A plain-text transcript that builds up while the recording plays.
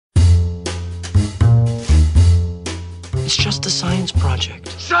It's just a science project.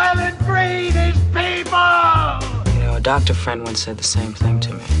 Silent breed is people! You know, a doctor friend once said the same thing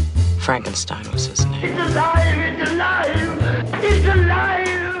to me. Frankenstein was his name. It's alive! It's alive! It's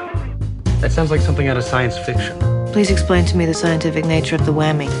alive! That sounds like something out of science fiction. Please explain to me the scientific nature of the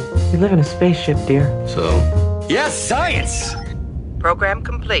whammy. We live in a spaceship, dear. So? Yes, science! Program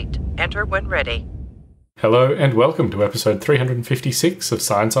complete. Enter when ready. Hello and welcome to episode 356 of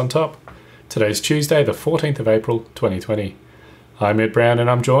Science on Top. Today's Tuesday, the 14th of April, 2020. I'm Ed Brown and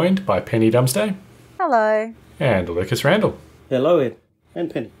I'm joined by Penny Dumsday. Hello. And Lucas Randall. Hello, Ed.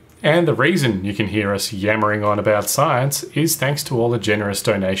 And Penny. And the reason you can hear us yammering on about science is thanks to all the generous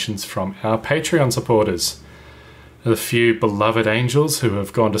donations from our Patreon supporters. The few beloved angels who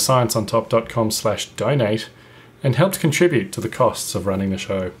have gone to scienceontop.com/donate and helped contribute to the costs of running the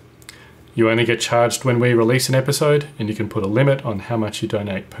show. You only get charged when we release an episode, and you can put a limit on how much you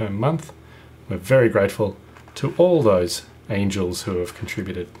donate per month. We're very grateful to all those angels who have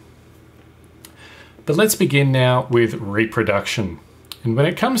contributed. But let's begin now with reproduction. And when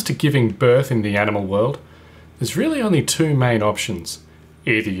it comes to giving birth in the animal world, there's really only two main options.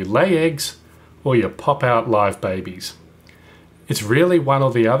 Either you lay eggs or you pop out live babies. It's really one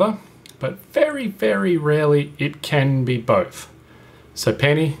or the other, but very, very rarely it can be both. So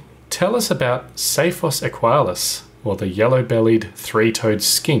Penny, tell us about Saphos equalis, or the yellow-bellied three-toed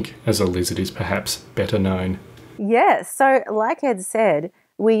skink, as a lizard is perhaps better known. Yes, so like Ed said,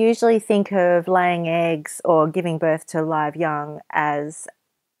 we usually think of laying eggs or giving birth to live young as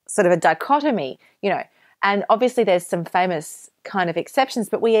sort of a dichotomy, and obviously there's some famous kind of exceptions,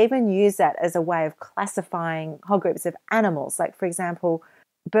 but we even use that as a way of classifying whole groups of animals. Like, for example,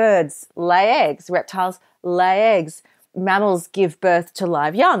 birds lay eggs, reptiles lay eggs, mammals give birth to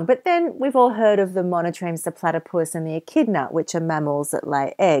live young. But then we've all heard of the monotremes, the platypus and the echidna, which are mammals that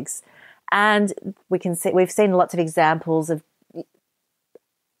lay eggs. And we've seen lots of examples of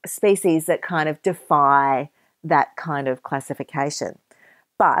species that kind of defy that kind of classification.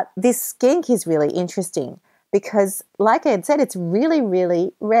 But this skink is really interesting because, like Ed said, it's really,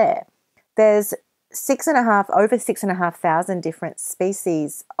 really rare. There's over 6,500 different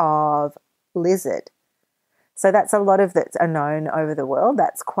species of lizard. So that's a lot of that are known over the world.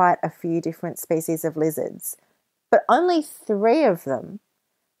 That's quite a few different species of lizards. But only 3 of them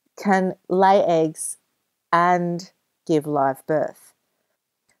can lay eggs and give live birth.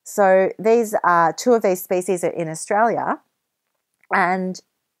 So 2 of these species are in Australia, and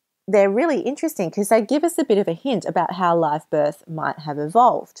they're really interesting because they give us a bit of a hint about how live birth might have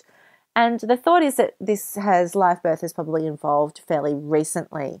evolved. And the thought is that live birth has probably evolved fairly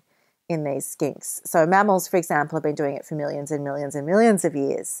recently in these skinks. So mammals, for example, have been doing it for millions and millions and millions of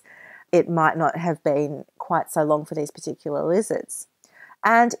years. It might not have been quite so long for these particular lizards.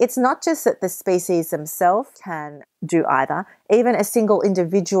 And it's not just that the species themselves can do either. Even a single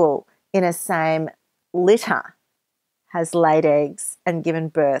individual in a same litter has laid eggs and given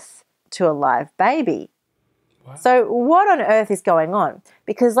birth to a live baby. Wow. So what on earth is going on?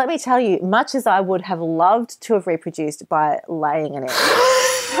 Because let me tell you, much as I would have loved to have reproduced by laying an egg,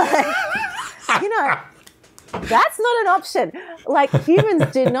 that's not an option. Like,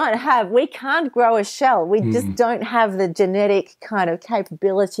 humans we can't grow a shell. We just don't have the genetic kind of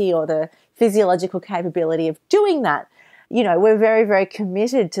capability or the physiological capability of doing that. We're very, very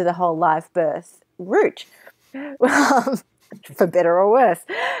committed to the whole live birth route, for better or worse,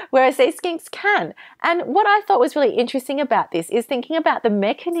 whereas these skinks can. And what I thought was really interesting about this is thinking about the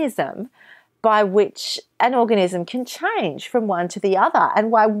mechanism by which an organism can change from one to the other, and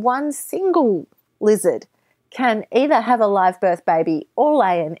why one single lizard can either have a live birth baby or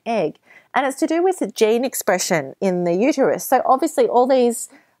lay an egg. And it's to do with the gene expression in the uterus. So obviously all these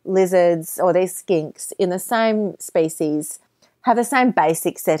lizards or these skinks in the same species have the same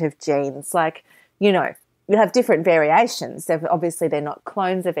basic set of genes. Like, you have different variations. Obviously they're not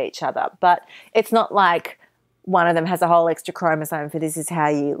clones of each other, but it's not like one of them has a whole extra chromosome for this is how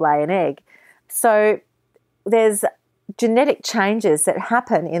you lay an egg. So there's genetic changes that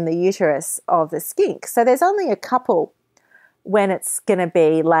happen in the uterus of the skink. So there's only a couple when it's going to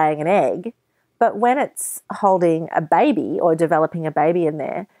be laying an egg, but when it's holding a baby or developing a baby in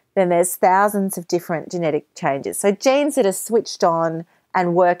there, then there's thousands of different genetic changes. So genes that are switched on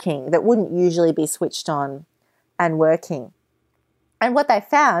and working that wouldn't usually be switched on and working. And what they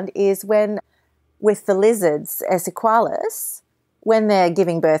found is with the lizards, S. equalis, when they're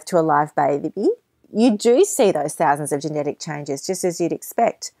giving birth to a live baby, you do see those thousands of genetic changes, just as you'd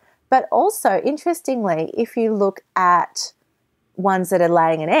expect. But also, interestingly, if you look at ones that are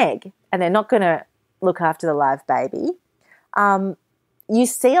laying an egg and they're not going to look after the live baby, you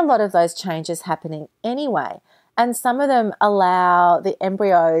see a lot of those changes happening anyway. And some of them allow the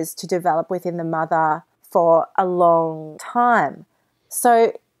embryos to develop within the mother for a long time.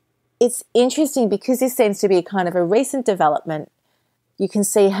 So it's interesting because this seems to be kind of a recent development. You can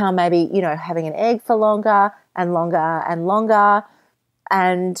see how maybe, you know, having an egg for longer and longer and longer,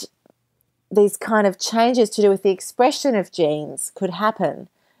 and these kind of changes to do with the expression of genes could happen,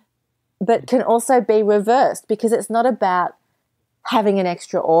 but can also be reversed because it's not about having an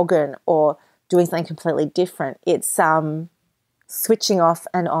extra organ or doing something completely different. It's switching off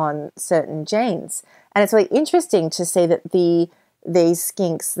and on certain genes. And it's really interesting to see that these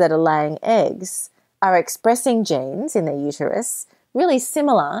skinks that are laying eggs are expressing genes in their uterus really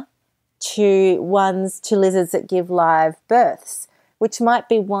similar to lizards that give live births, which might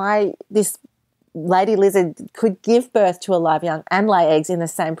be why this lady lizard could give birth to a live young and lay eggs in the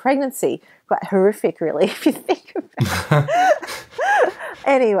same pregnancy. Quite horrific, really, if you think about it.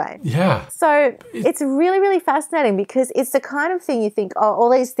 Anyway. Yeah. So it's really, really fascinating because it's the kind of thing you think, oh,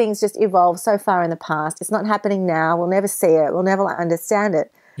 all these things just evolved so far in the past. It's not happening now. We'll never see it. We'll never understand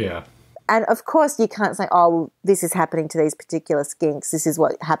it. Yeah. And, of course, you can't say, oh, well, this is happening to these particular skinks. This is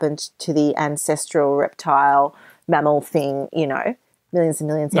what happened to the ancestral reptile mammal thing, you know, millions and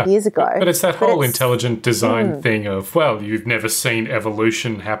millions of years ago. But it's that whole intelligent design thing of, well, you've never seen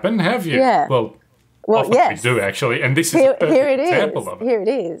evolution happen, have you? Yeah. Well, often yes. we do, actually, and this is a perfect example of it. Here it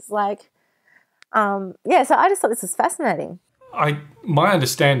is. Like, so I just thought this was fascinating. My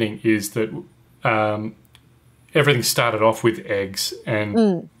understanding is that everything started off with eggs,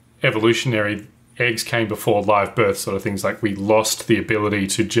 and evolutionary eggs came before live birth, sort of things. Like we lost the ability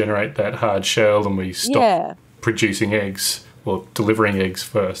to generate that hard shell, and we stopped producing eggs or delivering eggs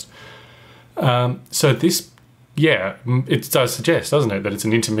first. So this, it does suggest, doesn't it, that it's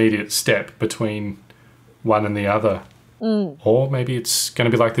an intermediate step between one and the other. Or maybe it's going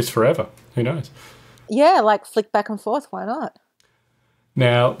to be like this forever. Who knows? Yeah, like flick back and forth. Why not?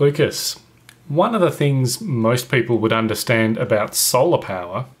 Now, Lucas, one of the things most people would understand about solar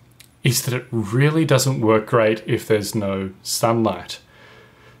power is that it really doesn't work great if there's no sunlight.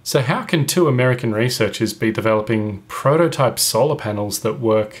 So how can two American researchers be developing prototype solar panels that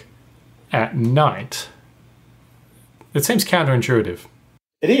work at night? It seems counterintuitive.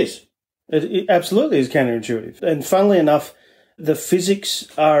 It is. It absolutely is counterintuitive. And funnily enough, the physics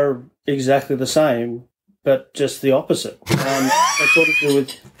are exactly the same, but just the opposite. It's all to do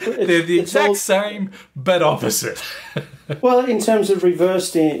with... They're the exact same, but opposite. Well, in terms of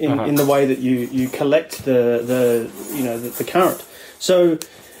reversed in the way that you collect the current. So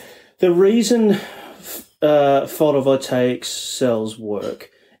the reason photovoltaic cells work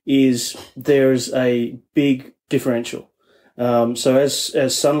is there's a big differential. So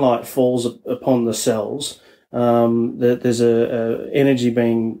as sunlight falls upon the cells, there's a energy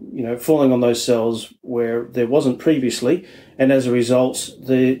being falling on those cells where there wasn't previously, and as a result,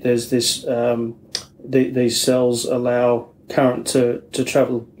 there's this these cells allow current to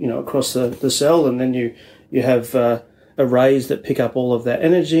travel across the cell, and then you have arrays that pick up all of that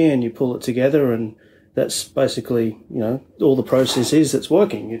energy and you pull it together, and that's basically all the process is that's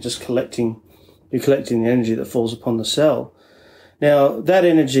working. You're just collecting the energy that falls upon the cell. Now that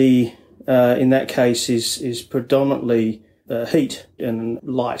energy in that case is predominantly heat and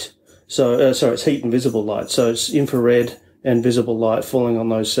light. So it's heat and visible light. So it's infrared and visible light falling on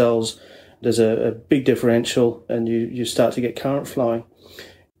those cells. There's a big differential, and you start to get current flowing.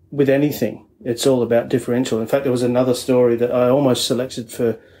 With anything, it's all about differential. In fact, there was another story that I almost selected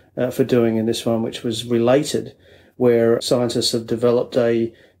for doing in this one, which was related, where scientists have developed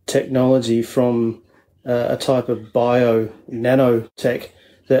a technology from a type of bio nanotech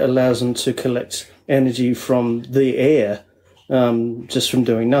that allows them to collect energy from the air just from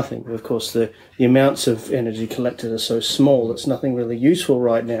doing nothing. Of course, the amounts of energy collected are so small, it's nothing really useful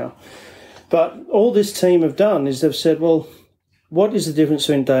right now. But all this team have done is they've said, well, what is the difference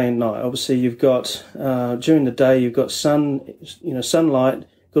between day and night? Obviously, you've got, during the day, you've got sunlight,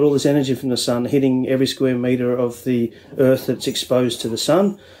 got all this energy from the sun hitting every square metre of the earth that's exposed to the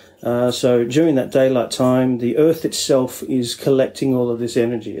sun. So during that daylight time, the earth itself is collecting all of this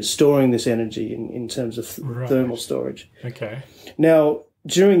energy. It's storing this energy in terms of thermal storage. Okay. Now,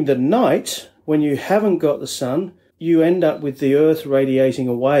 during the night, when you haven't got the sun, you end up with the earth radiating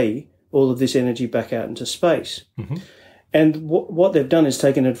away all of this energy back out into space. Mm-hmm. And what they've done is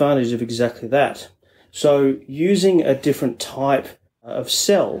taken advantage of exactly that. So using a different type of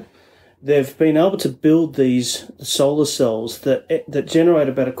cell, they've been able to build these solar cells that generate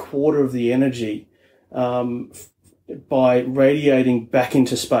about a quarter of the energy by radiating back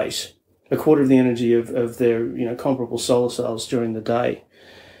into space, a quarter of the energy of their comparable solar cells during the day.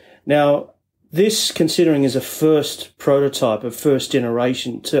 Now, this, considering as a first prototype of first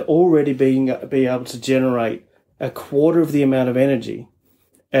generation, to already be able to generate a quarter of the amount of energy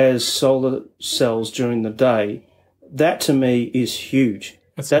as solar cells during the day, that to me is huge.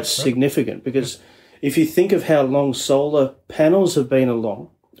 That's significant, because if you think of how long solar panels have been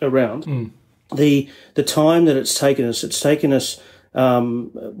around, the time that it's taken us,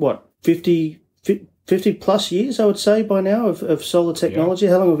 50 plus years, I would say, by now of solar technology.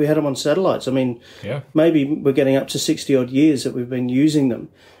 How long have we had them on satellites? I mean, maybe we're getting up to 60 odd years that we've been using them.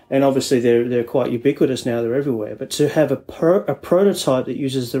 And obviously they're quite ubiquitous now, they're everywhere. But to have a prototype that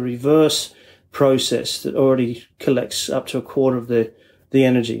uses the reverse process that already collects up to a quarter of the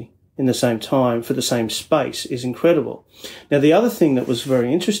energy in the same time for the same space is incredible. Now, the other thing that was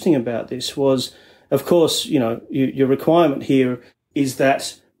very interesting about this was, of course, your requirement here is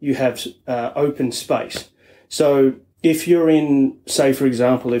that you have open space. So if you're in, say, for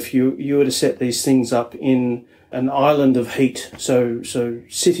example, if you were to set these things up in an island of heat, so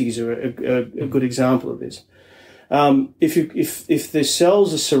cities are a good example of this. If the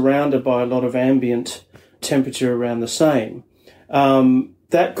cells are surrounded by a lot of ambient temperature around the same,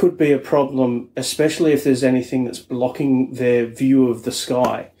 that could be a problem, especially if there's anything that's blocking their view of the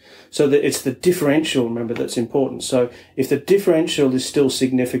sky. So that it's the differential, remember, that's important. So if the differential is still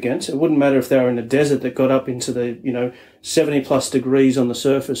significant, it wouldn't matter if they were in a desert that got up into the 70 plus degrees on the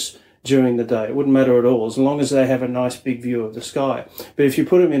surface during the day. It wouldn't matter at all, as long as they have a nice big view of the sky. But if you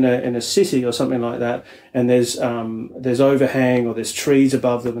put them in a city or something like that, and there's overhang or there's trees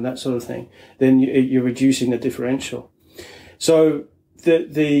above them and that sort of thing, then you're reducing the differential. So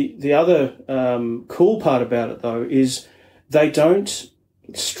the other cool part about it, though, is they don't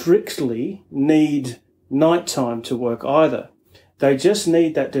strictly need nighttime to work either. They just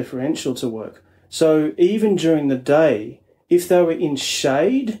need that differential to work. So even during the day, if they were in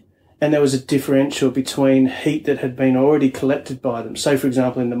shade and there was a differential between heat that had been already collected by them, say, for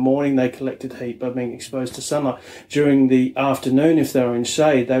example, in the morning they collected heat by being exposed to sunlight. During the afternoon, if they were in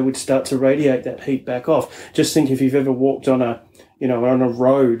shade, they would start to radiate that heat back off. Just think if you've ever walked on a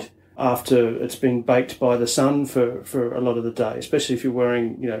road after it's been baked by the sun for a lot of the day, especially if you're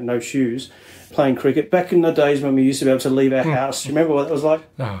wearing, no shoes, playing cricket. Back in the days when we used to be able to leave our house, do you remember what that was like?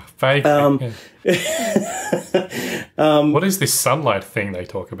 Oh, vague. What is this sunlight thing they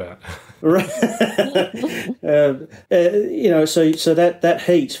talk about? Right. So that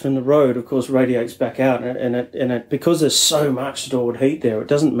heat from the road, of course, radiates back out, and it because there's so much stored heat there, it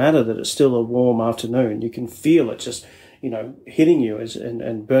doesn't matter that it's still a warm afternoon. You can feel it just hitting you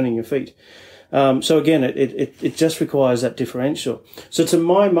and burning your feet. So again, it just requires that differential. So to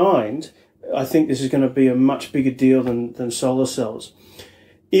my mind, I think this is going to be a much bigger deal than solar cells.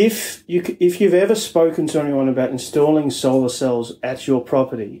 If you've ever spoken to anyone about installing solar cells at your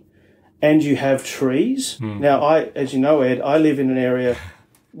property and you have trees, now as you know, Ed, I live in an area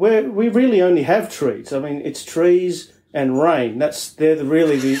where we really only have trees. I mean, it's trees and rain. They're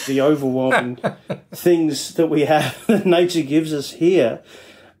really the overwhelming things that we have that nature gives us here.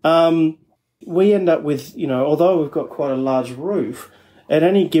 We end up with, although we've got quite a large roof, at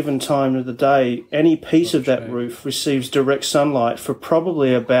any given time of the day, any piece of that roof receives direct sunlight for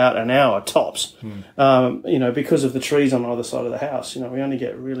probably about an hour tops. Because of the trees on either side of the house. We only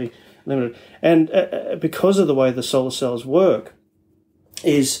get really limited. And because of the way the solar cells work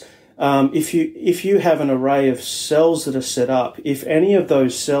is if you have an array of cells that are set up, if any of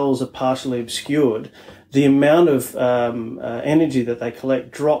those cells are partially obscured, the amount of energy that they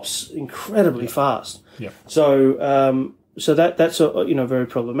collect drops incredibly fast. Yeah. So that's very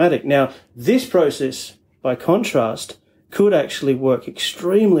problematic. Now, this process, by contrast, could actually work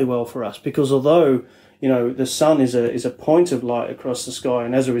extremely well for us, because although the sun is a point of light across the sky,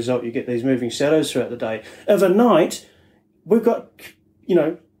 and as a result you get these moving shadows throughout the day, overnight we've got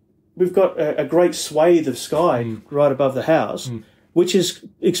a great swathe of sky right above the house, which is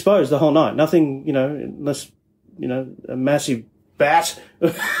exposed the whole night. Nothing, unless a massive bat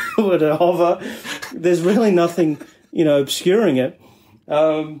were to hover. There's really nothing obscuring it.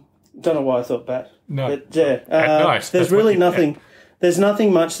 Don't know why I thought bat. No. But at night. There's really nothing. There's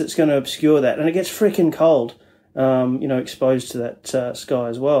nothing much that's going to obscure that, and it gets freaking cold. Exposed to that sky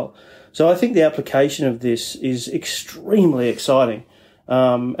as well. So I think the application of this is extremely exciting.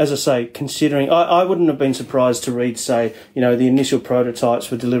 As I say, considering I wouldn't have been surprised to read, say, the initial prototypes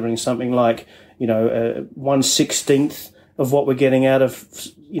were delivering something like 1/16 of what we're getting out of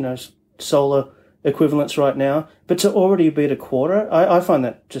solar equivalents right now, but to already be at a quarter, I find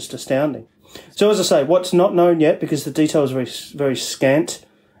that just astounding. So as I say, what's not known yet, because the detail is very, very scant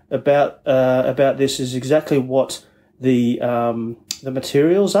about this, is exactly what the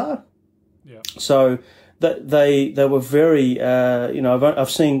materials are. Yeah. So that they were very,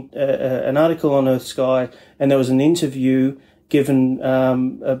 I've seen an article on Earth Sky, and there was an interview given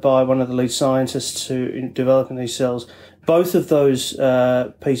by one of the lead scientists who developing these cells. Both of those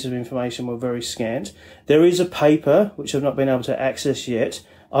pieces of information were very scant. There is a paper which I've not been able to access yet.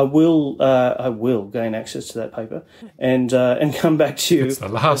 I will gain access to that paper and come back to you it's the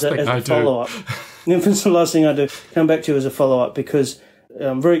last thing I do. Follow-up. If it's the last thing I do, come back to you as a follow-up, because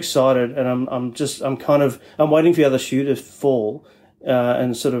I'm very excited, and I'm waiting for the other shoe to fall.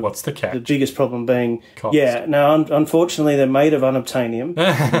 And sort of what's the catch? The biggest problem being cost. Unfortunately they're made of unobtainium,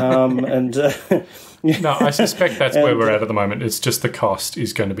 No, I suspect that's where we're at the moment. It's just the cost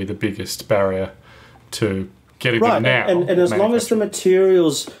is going to be the biggest barrier to getting them now. And as long as the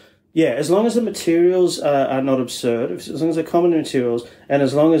materials, are not absurd, as long as they're common materials, and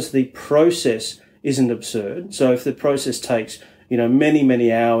as long as the process isn't absurd. So if the process takes many,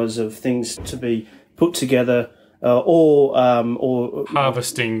 many hours of things to be put together. Or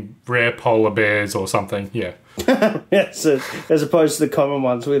harvesting rare polar bears or something, yeah. Yes, as opposed to the common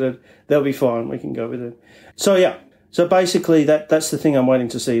ones, they'll be fine. We can go with it. So basically, that's the thing I'm waiting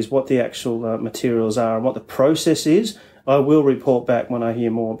to see, is what the actual materials are and what the process is. I will report back when I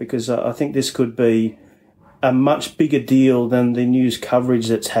hear more, because I think this could be a much bigger deal than the news coverage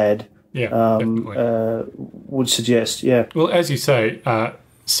that's had. Yeah, would suggest. Yeah. Well, as you say,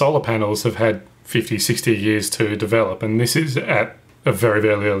 solar panels have had 50, 60 years to develop, and this is at a very,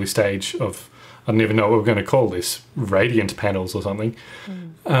 very early stage of, I don't even know what we're going to call this, radiant panels or something.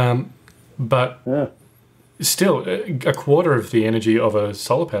 But still, a quarter of the energy of a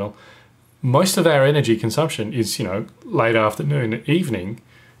solar panel, most of our energy consumption is, late afternoon, evening.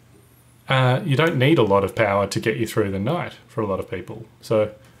 You don't need a lot of power to get you through the night for a lot of people.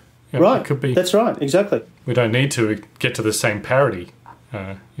 So, right, it could be. That's right, exactly. We don't need to get to the same parity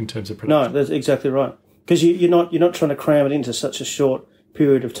in terms of production. No, that's exactly right. Because you're not trying to cram it into such a short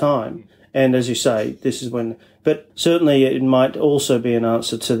period of time. And as you say, this is when. But certainly, it might also be an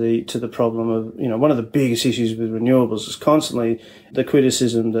answer to the problem of one of the biggest issues with renewables is constantly the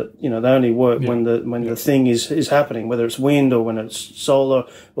criticism that they only work when the thing is happening, whether it's wind or when it's solar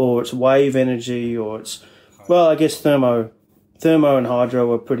or it's wave energy or it's I guess thermo and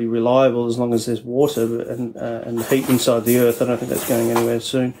hydro are pretty reliable as long as there's water and heat inside the earth. I don't think that's going anywhere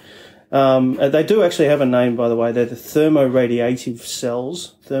soon. They do actually have a name, by the way. They're the thermoradiative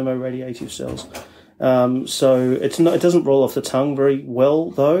cells. So it's not. It doesn't roll off the tongue very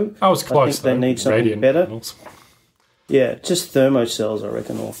well, though. I was close. I think they need something better. Panels. Yeah, just thermocells, I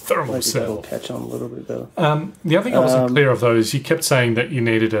reckon, or thermocell. That'll catch on a little bit better. The other thing I wasn't clear of, though, is you kept saying that you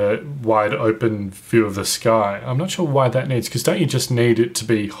needed a wide open view of the sky. I'm not sure why that needs, because don't you just need it to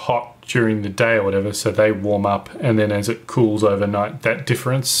be hot during the day or whatever, so they warm up, and then as it cools overnight, that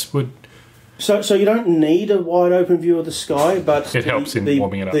difference would... So you don't need a wide open view of the sky, but it helps in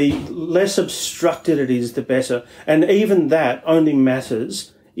warming it up. The less obstructed it is, the better. And even that only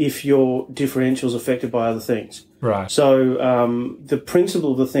matters if your differential is affected by other things. Right. So the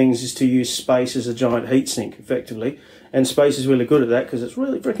principle of the things is to use space as a giant heat sink, effectively, and space is really good at that because it's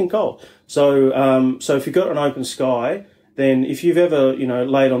really freaking cold. So if you've got an open sky, then if you've ever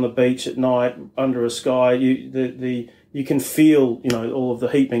laid on the beach at night under a sky, you can feel all of the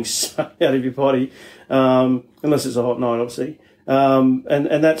heat being sucked out of your body, unless it's a hot night, obviously.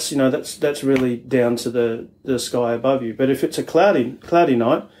 And that's really down to the sky above you. But if it's a cloudy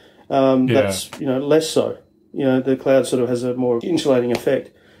night, that's less so. The cloud sort of has a more insulating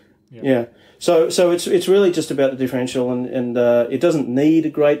effect. Yeah. So it's really just about the differential, and it doesn't need a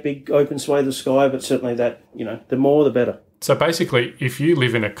great big open swathe of sky, but certainly that the more the better. So basically, if you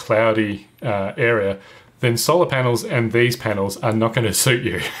live in a cloudy area, then solar panels and these panels are not going to suit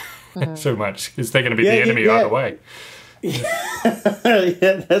you so much, because they're going to be the enemy either way.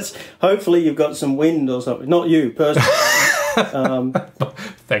 Yeah, that's hopefully you've got some wind or something. Not you personally.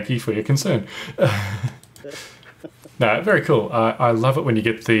 Thank you for your concern. No, very cool. I love it when you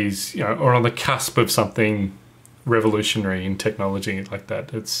get these, or on the cusp of something revolutionary in technology like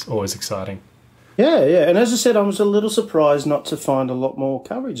that. It's always exciting. Yeah. And as I said, I was a little surprised not to find a lot more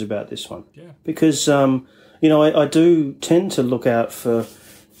coverage about this one. Yeah. Because, I do tend to look out for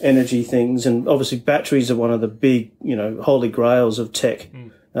energy things, and obviously batteries are one of the big, holy grails of tech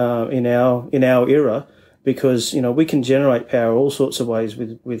in our era, because, we can generate power all sorts of ways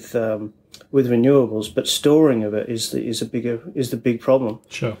with renewables, but storing of it is the big problem.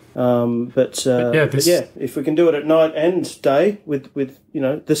 Sure. But if we can do it at night and day with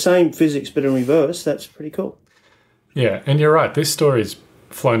the same physics but in reverse, that's pretty cool. Yeah, and you're right. This story's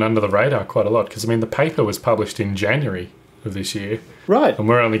flown under the radar quite a lot because the paper was published in January of this year. Right. And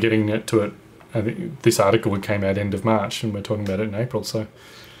we're only getting to it. I think this article came out end of March, and we're talking about it in April. So,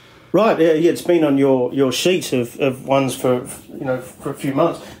 right, yeah, it's been on your sheet of ones for a few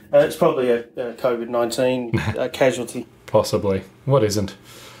months. It's probably a COVID-19 casualty. Possibly. What isn't?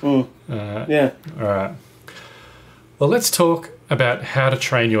 Yeah. All right. Well, let's talk about how to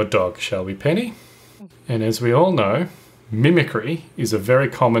train your dog, shall we, Penny? And as we all know, mimicry is a very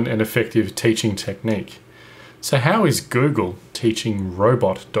common and effective teaching technique. So how is Google teaching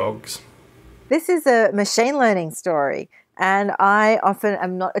robot dogs? This is a machine learning story, and I often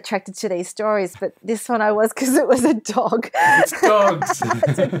am not attracted to these stories, but this one I was because it was a dog. It's dogs.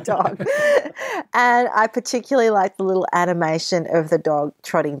 It's a dog. And I particularly like the little animation of the dog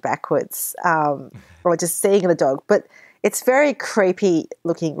trotting backwards, or just seeing the dog. But it's very creepy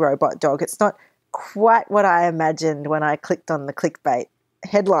looking robot dog. It's not quite what I imagined when I clicked on the clickbait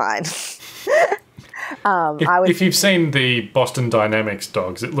headline. If you've seen the Boston Dynamics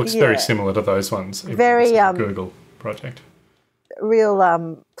dogs, it looks very similar to those ones. Very Google project.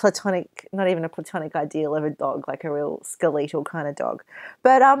 Real platonic, not even a platonic ideal of a dog, like a real skeletal kind of dog.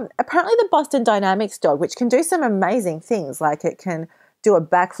 But apparently the Boston Dynamics dog, which can do some amazing things, like it can do a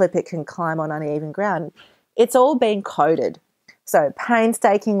backflip, it can climb on uneven ground, it's all been coded. So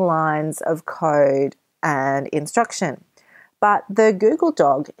painstaking lines of code and instruction. But the Google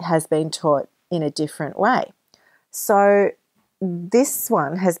dog has been taught in a different way. So this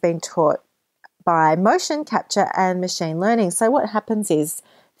one has been taught by motion capture and machine learning. So what happens is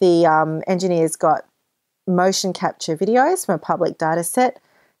the engineers got motion capture videos from a public data set.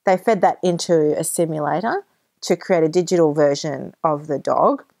 They fed that into a simulator to create a digital version of the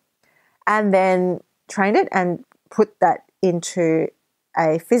dog, and then trained it and put that into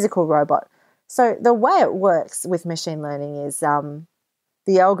a physical robot. So the way it works with machine learning is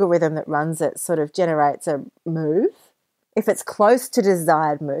the algorithm that runs it sort of generates a move. If it's close to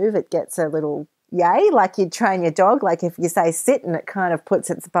desired move, it gets a little yay, like you'd train your dog. Like if you say sit and it kind of puts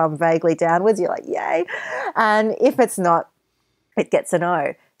its bum vaguely downwards, you're like, yay. And if it's not, it gets a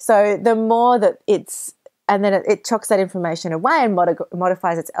no. So the more that it's, and then it chocks that information away and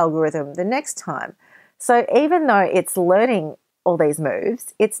modifies its algorithm the next time. So even though it's learning all these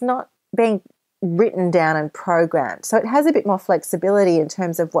moves, it's not being written down and programmed. So it has a bit more flexibility in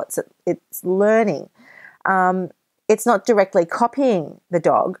terms of what it's learning. It's not directly copying the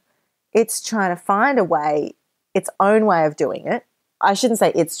dog. It's trying to find a way, its own way of doing it. I shouldn't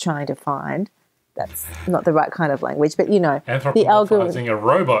say it's trying to find. That's not the right kind of language, but the algorithm. A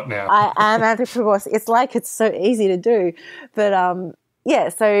robot now. I am anthropomorphizing. It's like it's so easy to do. But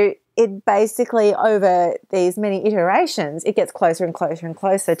so it basically, over these many iterations, it gets closer and closer and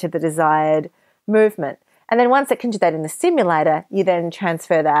closer to the desired movement. And then once it can do that in the simulator, you then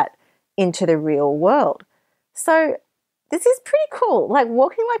transfer that into the real world. So this is pretty cool. Like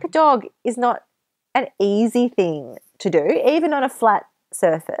walking like a dog is not an easy thing to do, even on a flat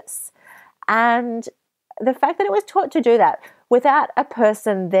surface. And the fact that it was taught to do that without a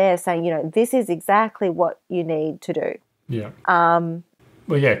person there saying, this is exactly what you need to do. Yeah.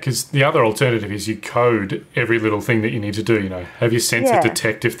 Well, yeah, because the other alternative is you code every little thing that you need to do, Have your sensor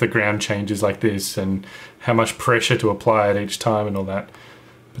detect if the ground changes like this and how much pressure to apply at each time and all that.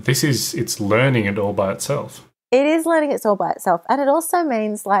 But it's learning it all by itself. It is learning it's all by itself. And it also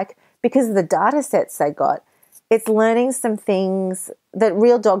means, because of the data sets they got, it's learning some things that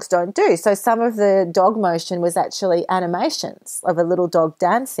real dogs don't do. So some of the dog motion was actually animations of a little dog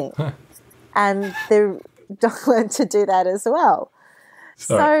dancing. Huh. And the dog learned to do that as well.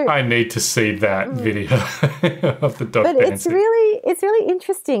 So I need to see that video of the dog dancing. But it's really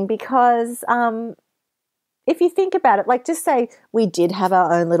interesting because if you think about it, just say we did have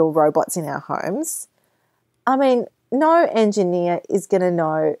our own little robots in our homes. I mean, no engineer is going to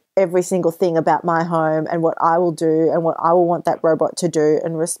know every single thing about my home and what I will do and what I will want that robot to do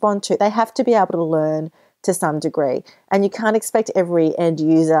and respond to. They have to be able to learn to some degree. And you can't expect every end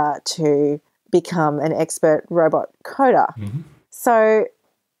user to become an expert robot coder. Mm-hmm. So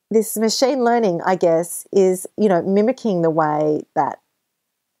this machine learning, I guess, is, mimicking the way that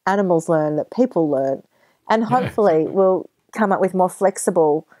animals learn, that people learn, and hopefully we'll come up with more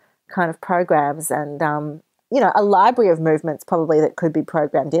flexible kind of programs and, a library of movements probably that could be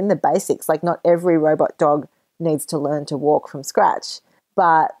programmed in the basics. Like not every robot dog needs to learn to walk from scratch,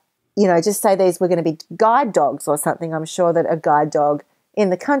 but, just say these were going to be guide dogs or something. I'm sure that a guide dog in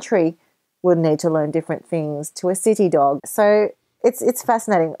the country would need to learn different things to a city dog. So it's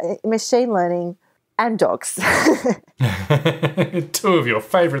fascinating. Machine learning and dogs. Two of your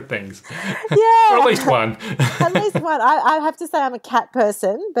favourite things. Yeah. Or at least one. At least one. I have to say I'm a cat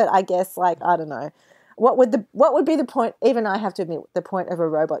person, but I guess I don't know. what would be the point? Even I have to admit, the point of a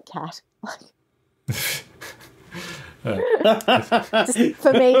robot cat. Just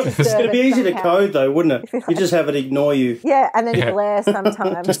for me, it's going to be easy to code, though, wouldn't it? You just have it ignore you. Yeah, and then glare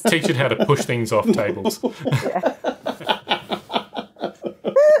sometimes. Just teach it how to push things off tables.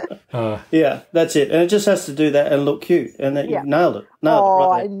 Yeah, that's it. And it just has to do that and look cute. And then you've nailed it.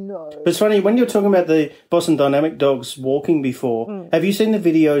 Right I know. But it's funny, when you're talking about the Boston Dynamic dogs walking before, have you seen the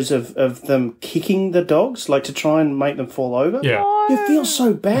videos of them kicking the dogs, like to try and make them fall over? Yeah. You feel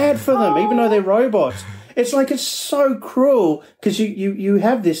so bad for them, even though they're robots. It's like it's so cruel because you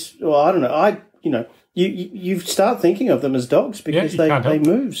have this. Well, I don't know. You start thinking of them as dogs because they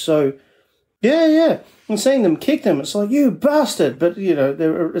move. So yeah. And seeing them kick them, it's like, you bastard. But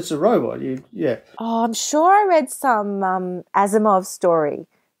it's a robot. Oh, I'm sure I read some Asimov story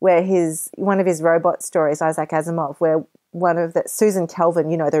where one of his robot stories, Isaac Asimov, where Susan Kelvin,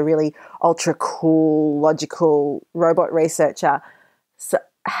 the really ultra cool, logical robot researcher,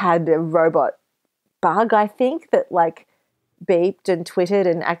 had a robot bug, I think, that like beeped and twittered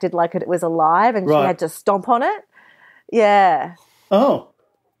and acted like it was alive, and she had to stomp on it. Yeah. Oh.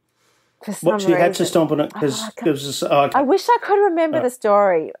 For some reason. Had to stomp on it because I wish I could remember the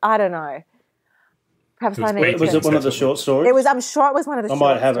story. I don't know. Perhaps I need. Was it one of the short stories? It was. I'm sure it was one of the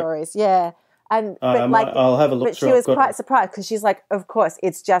short stories. Yeah. And I'll have a look. But she was quite surprised because she's like, "Of course,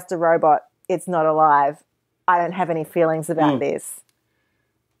 it's just a robot. It's not alive. I don't have any feelings about this."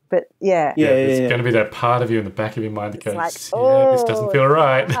 But there's going to be that part of you in the back of your mind that goes, like, this doesn't feel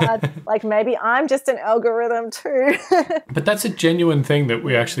right. Like maybe I'm just an algorithm too. But that's a genuine thing that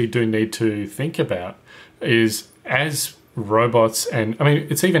we actually do need to think about, is as robots, and I mean,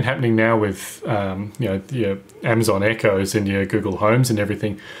 it's even happening now with your Amazon Echoes and your Google Homes and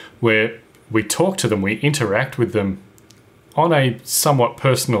everything, where we talk to them, we interact with them on a somewhat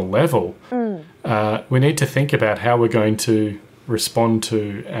personal level. We need to think about how we're going to respond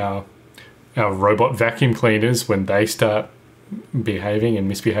to our robot vacuum cleaners when they start behaving and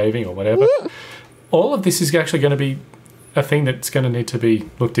misbehaving or whatever. All of this is actually going to be a thing that's going to need to be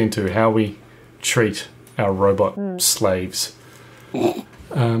looked into, how we treat our robot slaves.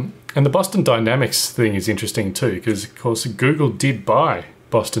 And the Boston Dynamics thing is interesting too, because of course Google did buy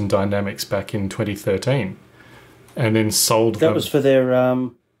Boston Dynamics back in 2013 and then sold them. That was for their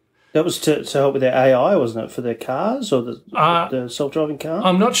that was to help with their AI, wasn't it, for their cars or the self-driving car?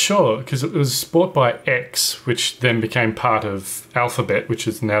 I'm not sure, because it was bought by X, which then became part of Alphabet, which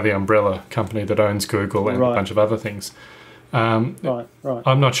is now the umbrella company that owns Google and a bunch of other things. Right.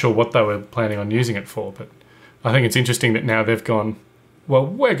 I'm not sure what they were planning on using it for, but I think it's interesting that now they've gone, well,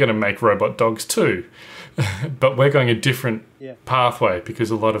 we're going to make robot dogs too, but we're going a different pathway,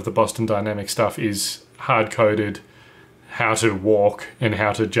 because a lot of the Boston Dynamics stuff is hard-coded, how to walk and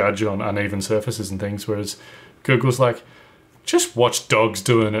how to judge on uneven surfaces and things, whereas Google's like, just watch dogs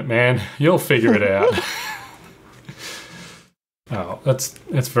doing it, man. You'll figure it out. Oh, that's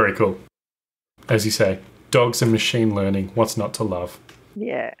very cool. As you say, dogs and machine learning, what's not to love?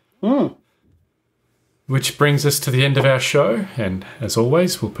 Yeah. Which brings us to the end of our show, and as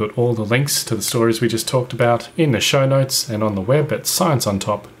always, we'll put all the links to the stories we just talked about in the show notes and on the web at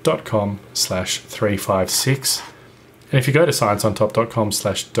scienceontop.com/356. And if you go to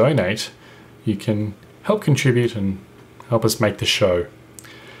scienceontop.com/donate, you can help contribute and help us make the show.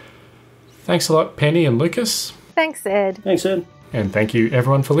 Thanks a lot, Penny and Lucas. Thanks, Ed. Thanks, Ed. And thank you,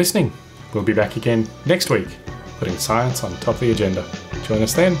 everyone, for listening. We'll be back again next week, putting science on top of the agenda. Join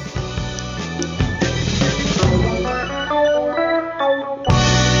us then.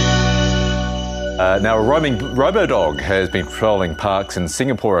 Now, a roaming robodog has been patrolling parks in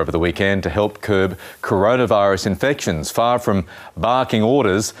Singapore over the weekend to help curb coronavirus infections. Far from barking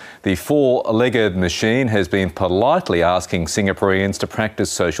orders, the four-legged machine has been politely asking Singaporeans to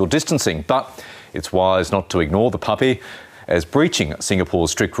practice social distancing. But it's wise not to ignore the puppy, as breaching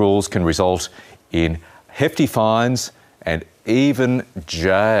Singapore's strict rules can result in hefty fines and even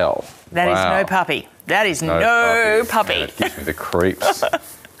jail. That is no puppy. That is no puppy. It gives me the creeps.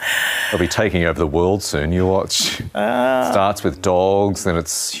 They'll be taking over the world soon. You watch. Starts with dogs, then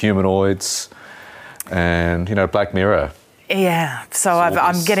it's humanoids, and Black Mirror. Yeah. So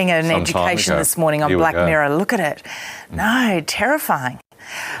I'm getting an education this morning on Black Mirror. Look at it. No, terrifying.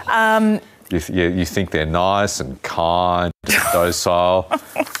 You think they're nice and kind, docile.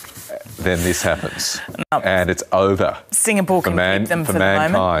 Then this happens, and it's over. Singapore can keep them for the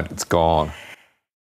moment. It's gone.